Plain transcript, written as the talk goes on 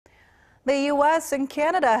The U.S. and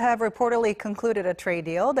Canada have reportedly concluded a trade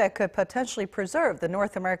deal that could potentially preserve the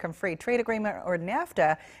North American Free Trade Agreement, or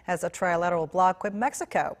NAFTA, as a trilateral bloc with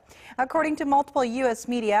Mexico. According to multiple U.S.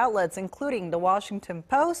 media outlets, including the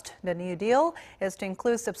Washington-Post, the new deal is to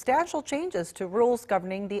include substantial changes to rules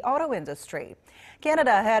governing the auto industry.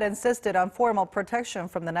 Canada had insisted on formal protection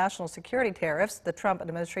from the national security tariffs the Trump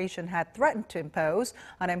administration had threatened to impose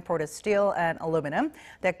on imported steel and aluminum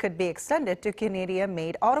that could be extended to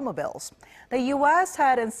Canadian-made automobiles. The U.S.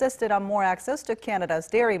 had insisted on more access to Canada's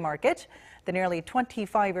dairy market. The nearly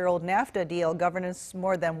 25-year-old NAFTA deal governs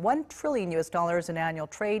more than $1 trillion in annual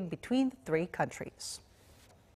trade between the three countries.